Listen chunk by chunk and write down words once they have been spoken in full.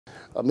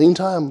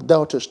Meantime,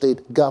 Delta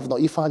State Governor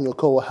Ifeanyi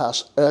Okowa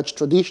has urged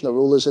traditional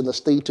rulers in the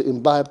state to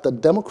imbibe the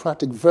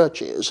democratic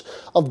virtues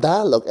of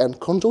dialogue and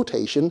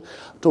consultation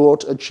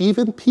towards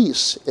achieving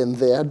peace in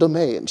their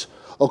domains.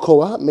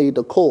 Okowa made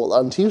the call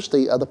on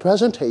Tuesday at the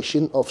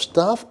presentation of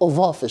staff of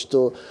office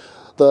to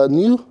the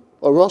new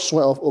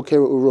Oroswan of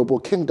Okere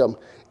Urobo Kingdom,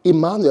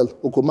 Emmanuel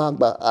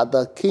Ukumagba, at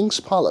the King's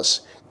Palace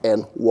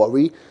in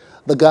Warri.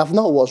 The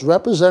governor was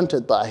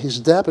represented by his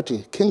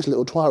deputy, Kingsley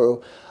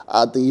Otwaro,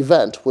 at the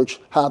event, which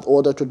had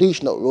other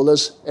traditional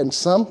rulers and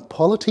some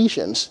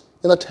politicians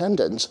in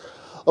attendance.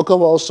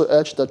 Okowa also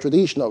urged the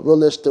traditional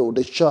rulers to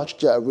discharge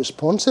their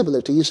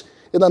responsibilities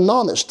in an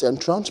honest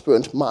and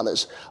transparent manner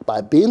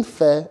by being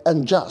fair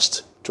and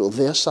just to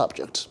their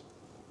subjects.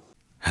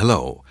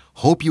 Hello,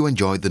 hope you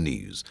enjoyed the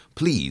news.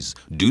 Please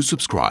do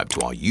subscribe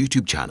to our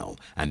YouTube channel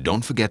and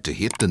don't forget to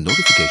hit the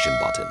notification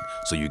button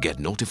so you get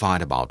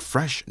notified about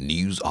fresh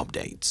news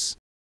updates.